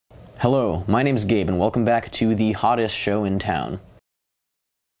Hello, my name's Gabe and welcome back to the hottest show in town.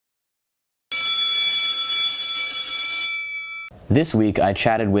 This week I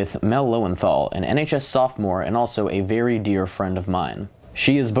chatted with Melle Lowenthalle, an NHS sophomore and also a very dear friend of mine.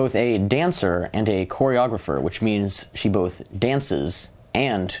 She is both a dancer and a choreographer, which means she both dances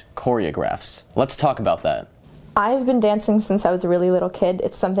and choreographs. Let's talk about that. I've been dancing since I was a really little kid.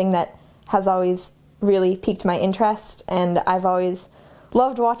 It's something that has always really piqued my interest, and I've always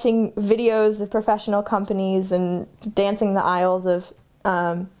loved watching videos of professional companies and dancing the aisles of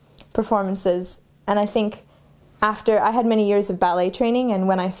performances. And I think after I had many years of ballet training, and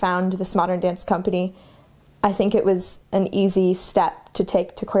when I found this modern dance company, I think it was an easy step to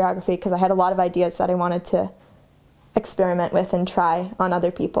take to choreography because I had a lot of ideas that I wanted to experiment with and try on other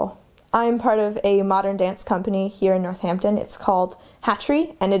people. I'm part of a modern dance company here in Northampton. It's called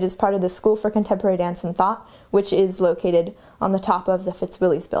Hatchery, and it is part of the School for Contemporary Dance and Thought, which is located on the top of the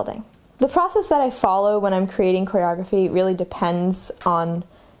Fitzwilliams building. The process that I follow when I'm creating choreography really depends on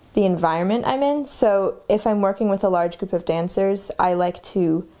the environment I'm in. So if I'm working with a large group of dancers, I like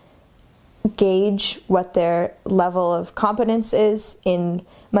to gauge what their level of competence is in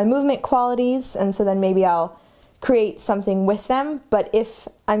my movement qualities, and so then maybe I'll create something with them. But if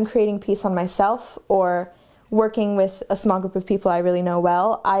I'm creating a piece on myself or working with a small group of people I really know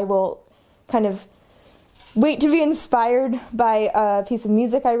well, I will kind of wait to be inspired by a piece of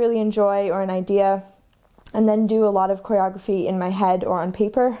music I really enjoy or an idea, and then do a lot of choreography in my head or on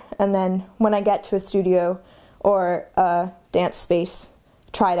paper, and then when I get to a studio or a dance space,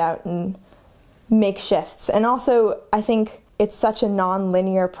 try it out and make shifts. And also, I think it's such a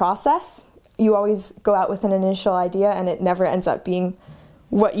non-linear process. You always go out with an initial idea and it never ends up being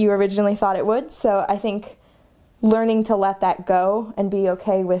what you originally thought it would. So I think learning to let that go and be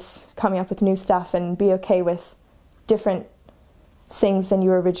okay with coming up with new stuff and be okay with different things than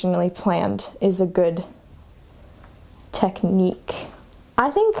you originally planned is a good technique. I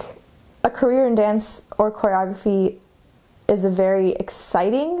think a career in dance or choreography is a very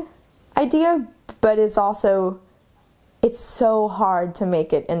exciting idea, but it's so hard to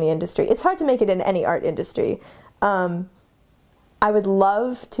make it in the industry. It's hard to make it in any art industry. I would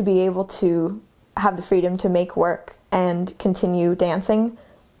love to be able to have the freedom to make work and continue dancing,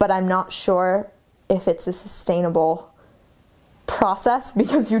 but I'm not sure if it's a sustainable process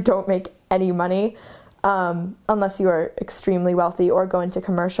because you don't make any money unless you are extremely wealthy or go into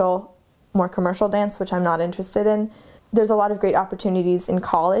more commercial dance, which I'm not interested in. There's a lot of great opportunities in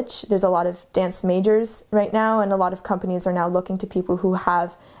college. There's a lot of dance majors right now, and a lot of companies are now looking to people who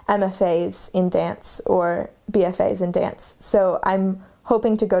have MFAs in dance or BFAs in dance. So I'm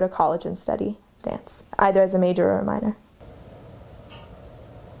hoping to go to college and study dance, either as a major or a minor.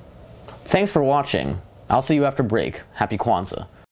 Thanks for watching. I'll see you after break. Happy Kwanzaa.